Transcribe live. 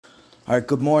All right,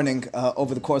 good morning.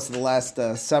 Over the course of the last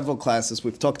several classes,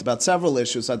 we've talked about several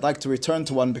issues. I'd like to return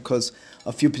to one because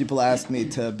a few people asked me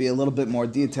to be a little bit more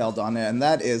detailed on it, and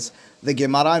that is the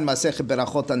Gemara in Masechet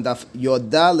Berachot on Daf Yod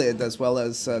Daled, as well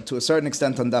as to a certain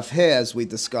extent on Daf He, as we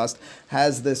discussed,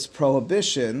 has this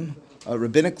prohibition,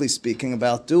 rabbinically speaking,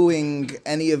 about doing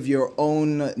any of your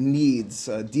own needs,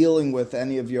 dealing with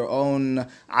any of your own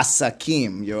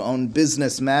asakim, your own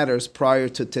business matters prior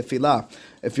to Tefilah.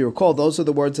 If you recall, those are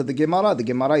the words of the Gemara. The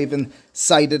Gemara even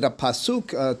cited a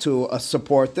pasuk to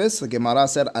support this. The Gemara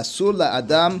said, "Asur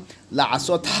la'adam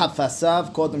la'asot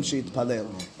hafasav kodem sheitpalel."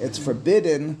 It's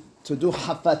forbidden to do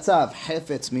hafatzav.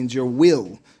 Hefetz means your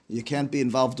will. You can't be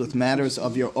involved with matters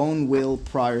of your own will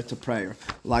prior to prayer.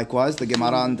 Likewise, the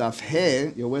Gemara on Daf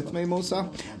He, you're with me, Musa?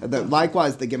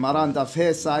 Likewise, the Gemara on Daf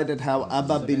He cited how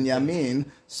Abba Binyamin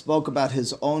spoke about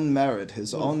his own merit.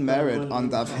 His own merit on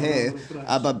Daf He,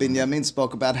 Abba Binyamin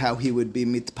spoke about how he would be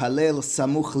mitpalel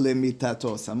samuch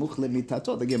lemitato. Samuch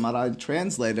lemitato, the Gemara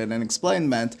translated and explained,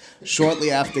 meant shortly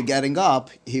after getting up,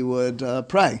 he would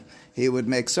pray. He would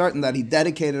make certain that he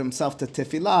dedicated himself to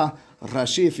Tefilah.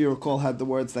 Rashi, if you recall, had the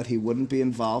words that he wouldn't be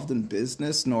involved in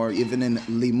business nor even in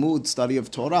limud, study of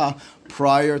Torah,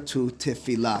 prior to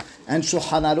Tefilah. And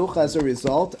Shulchan Aruch, as a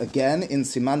result, again in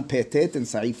Siman Petet, in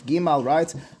Saif Gimal,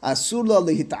 writes, Asur lo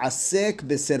lihit'asek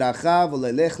b'serachav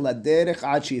u'lelech laderech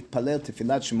ad she'yitpalel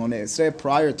tefilat Shemoneh Esrei.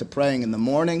 Prior to praying in the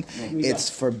morning,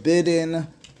 it's forbidden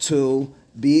to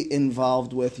be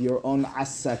involved with your own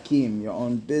asakim, your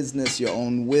own business, your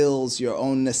own wills, your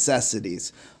own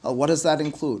necessities. What does that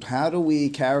include? How do we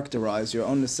characterize your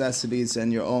own necessities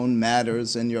and your own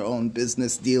matters and your own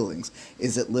business dealings?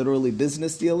 Is it literally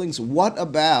business dealings? What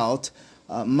about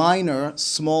minor,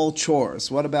 small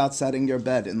chores? What about setting your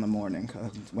bed in the morning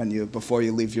before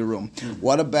you leave your room?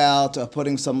 What about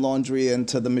putting some laundry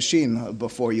into the machine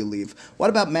before you leave? What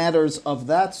about matters of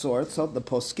that sort? So the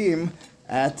poskim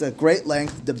at great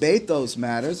length debate those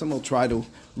matters, and we'll try to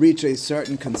reach a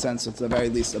certain consensus, at the very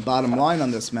least, the bottom line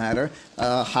on this matter.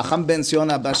 Chacham ben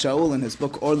Sion Abba Shaul, in his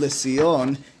book Or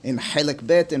LeSion, in Helek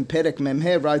Bet, in Perek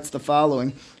Memhe, writes the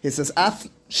following. He says, Af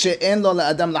she'en lo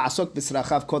le'adam la'asok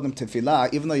b'srachav kodem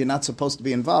tefilah, even though you're not supposed to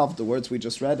be involved, the words we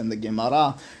just read in the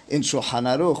Gemara, in Shulchan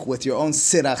Aruch, with your own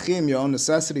sirachim, your own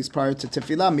necessities prior to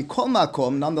tefilah, mikol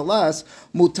makom, nonetheless,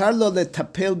 mutar lo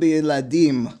letapel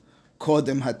b'yeladim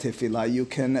kodem ha-tefilah. You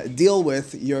can deal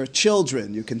with your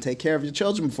children. You can take care of your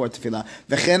children before tefillah.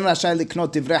 V'chen rashai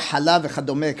liknot divrei halav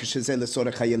v'chadome k'shezeh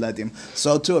lesorech hayeladim.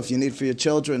 So too, if you need for your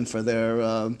children, for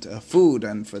their food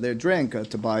and for their drink,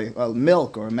 to buy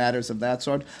milk or matters of that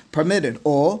sort, permitted.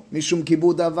 Or mishum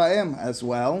kibud avaim as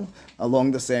well.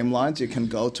 Along the same lines, you can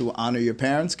go to honor your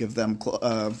parents, give them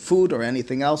food or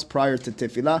anything else prior to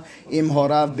tefillah. Im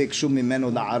horav bikshu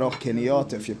mimenu la'aroch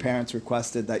keniyot, if your parents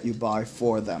requested that you buy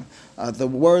for them. The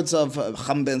words of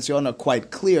Chacham ben Sion are quite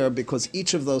clear, because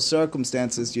each of those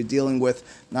circumstances you're dealing with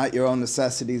not your own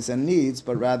necessities and needs,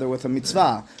 but rather with a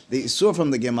mitzvah. The isur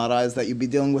from the Gemara is that you be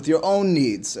dealing with your own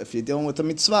needs. If you're dealing with a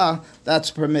mitzvah,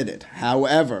 that's permitted.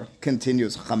 However,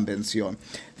 continues Chacham ben Sion,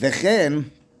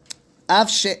 V'chen Av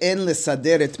she'en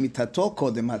lesader et mitato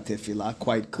kodem ha-tefilah.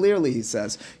 Quite clearly, he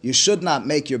says, you should not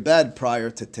make your bed prior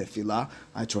to tefillah.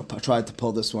 I tried to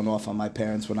pull this one off on my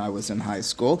parents when I was in high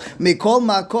school. Mikol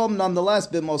makom, nonetheless,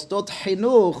 b'mosdot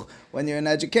chinuch, when you're in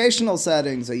educational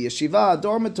settings, a yeshiva, a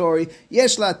dormitory,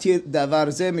 yesh latir davar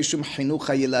zeh mishum chinuch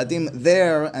hayeladim.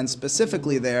 There, and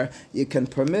specifically there, you can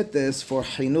permit this for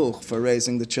chinuch, for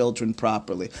raising the children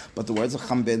properly. But the words of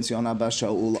Chacham ben Sion Abba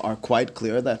Shaul are quite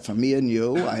clear that for me and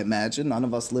you, I imagine, none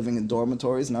of us living in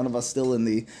dormitories, none of us still in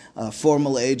the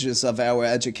formal ages of our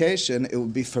education, it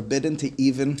would be forbidden to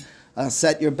even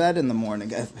set your bed in the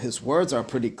morning. His words are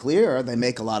pretty clear. They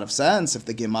make a lot of sense. If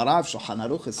the Gemara of Shulchan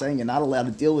Aruch is saying you're not allowed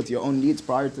to deal with your own needs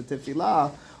prior to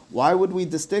Tefilah, why would we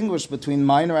distinguish between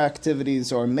minor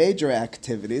activities or major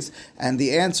activities? And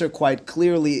the answer quite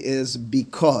clearly is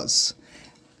because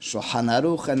Shulchan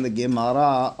Aruch and the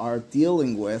Gemara are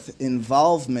dealing with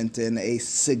involvement in a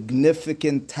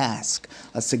significant task.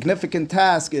 A significant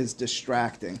task is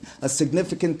distracting. A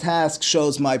significant task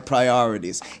shows my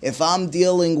priorities. If I'm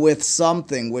dealing with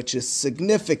something which is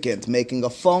significant, making a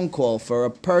phone call for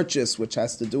a purchase which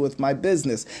has to do with my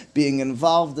business, being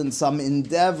involved in some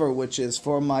endeavor which is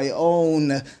for my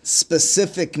own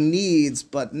specific needs,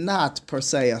 but not per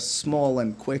se a small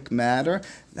and quick matter,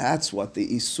 that's what the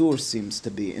Isur seems to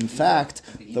be. In fact,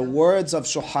 the words of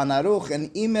Shulchan Aruch,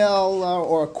 an email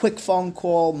or a quick phone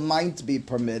call might be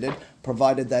permitted,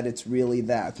 provided that it's really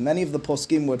that. Many of the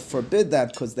poskim would forbid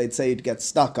that because they'd say you'd get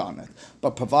stuck on it.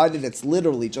 But provided it's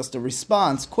literally just a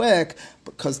response, quick,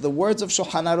 because the words of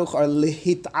Shulchan Aruch are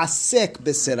lihitasek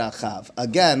b'sirachav.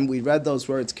 Again, we read those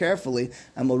words carefully,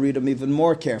 and we'll read them even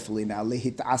more carefully now.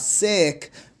 Lihitasek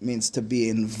means to be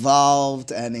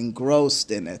involved and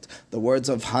engrossed in it. The words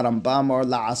of Harambam are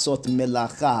la'asot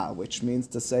milacha, which means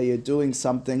to say you're doing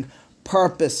something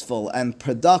purposeful and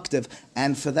productive,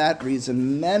 and for that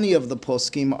reason, many of the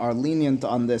poskim are lenient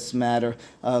on this matter,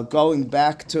 going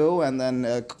back to and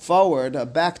then forward,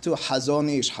 back to Hazon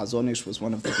Ish. Hazon Ish was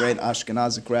one of the great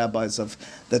Ashkenazic rabbis of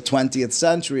the 20th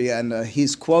century, and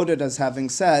he's quoted as having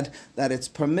said that it's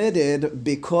permitted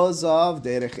because of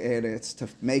Derech Eretz, to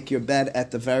make your bed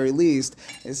at the very least.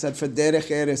 He said for Derech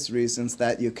Eretz reasons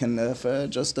that you can, for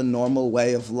just a normal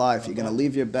way of life, you're going to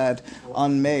leave your bed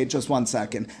unmade. Just one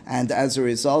second. And as a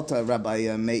result,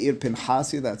 Rabbi Meir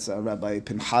Pinhasi, that's Rabbi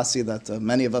Pinhasi that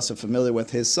many of us are familiar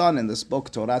with, his son in this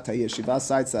book, Torah HaYeshiva,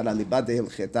 cites that Alibad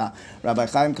Hilcheta. Rabbi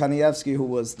Chaim Kanievsky, who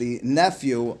was the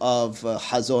nephew of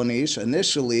Hazon Ish,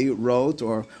 initially wrote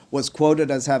or was quoted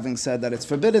as having said that it's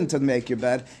forbidden to make your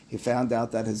bed. He found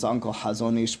out that his uncle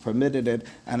Hazon Ish permitted it,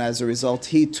 and as a result,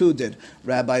 he too did.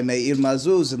 Rabbi Meir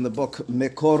Mazuz, in the book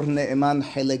Mekor Ne'eman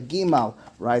Helek Gimal,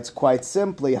 writes quite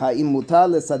simply, Ha'im mutar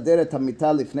lesader et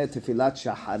hamita lifnei tefilat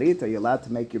shaharit. Are you allowed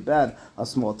to make your bed a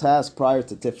small task prior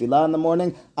to Tefilah in the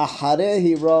morning? Achareh,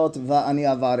 he wrote, Va'ani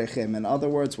avarechem. In other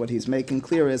words, what he's making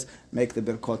clear is, make the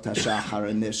Birkot HaShachar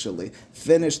initially.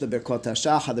 Finish the Birkot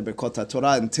HaShachar, the Birkot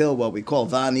HaTorah, until what we call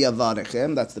Va'ani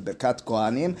avarechem, that's the Birkat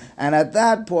Kohanim. And at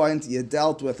that point, you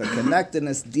dealt with a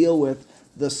connectedness, deal with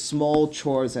the small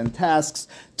chores and tasks,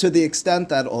 to the extent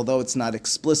that, although it's not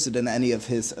explicit in any of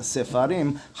his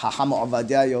sefarim, Chacham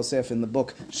Ovadia Yosef in the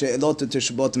book She'elot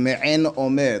Tishbot Me'en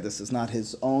Omer, this is not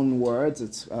his own words,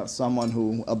 it's someone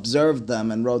who observed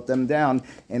them and wrote them down.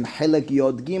 In Helek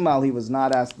Yod Gimal, he was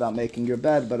not asked about making your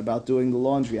bed, but about doing the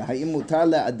laundry. Ha'im mutar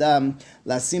le'adam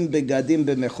lasim begadim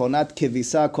b'mechonat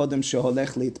kevisa kodem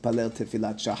sheholech litpalel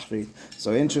tefilat shachrit.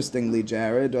 So interestingly,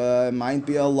 Jared, it might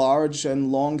be a large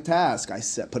and long task. I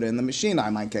put it in the machine,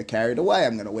 I might get carried away,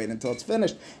 I'm going to wait until it's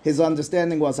finished. His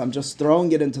understanding was, I'm just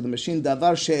throwing it into the machine.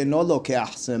 Davar she'eno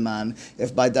lokeach zeman.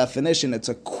 If by definition it's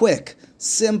a quick,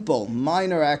 simple,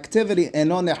 minor activity,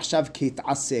 eno nechshav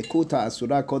kit'asekuta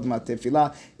asura kodma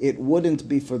tefilah, it wouldn't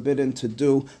be forbidden to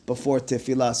do before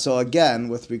Tefilah. So again,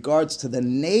 with regards to the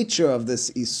nature of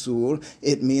this isur,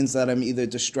 it means that I'm either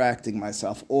distracting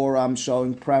myself or I'm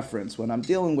showing preference. When I'm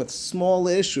dealing with small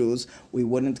issues, we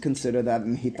wouldn't consider that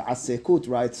in hit'asekut,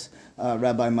 writes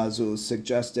Rabbi Mazuz,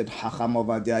 suggested Chacham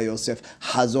Ovadia Yosef.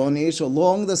 Hazon Ish,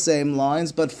 along the same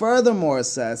lines, but furthermore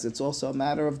says it's also a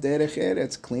matter of derech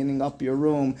eretz, cleaning up your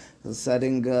room,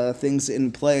 setting things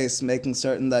in place, making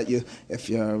certain that you, if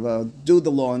you do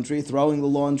the laundry, throwing the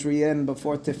laundry in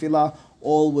before Tefilah,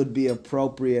 all would be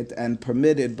appropriate and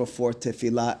permitted before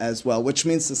Tefilah as well, which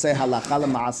means to say halakha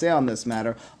l'maaseh on this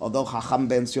matter, although Chacham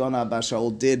Ben Zion Abba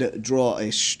Shaul did draw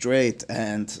a straight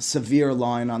and severe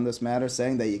line on this matter,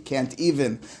 saying that you can't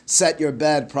even set your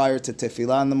bed prior to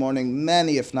Tefilah in the morning.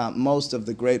 Many, if not most, of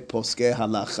the great poskei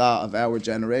halakha of our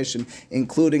generation,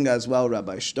 including as well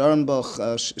Rabbi Sternbuch,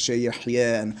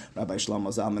 Sheyihyeh, and Rabbi Shlomo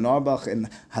Zalman Auerbach in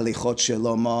Halichot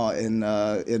Sheloma,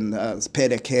 in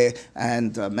Perek,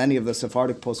 and many of the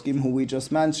Sephardic poskim who we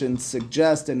just mentioned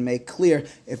suggest and make clear,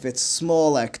 if it's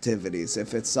small activities,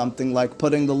 if it's something like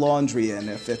putting the laundry in,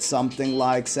 if it's something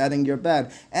like setting your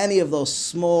bed, any of those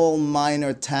small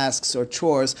minor tasks or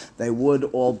chores, they would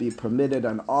all be permitted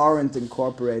and aren't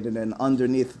incorporated in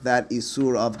underneath that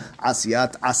isur of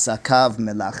asiyat asakav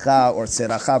melacha or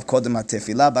serachav kodem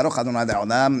hatefilah. Baruch Adonai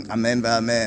Le'olam. Amen v'amen.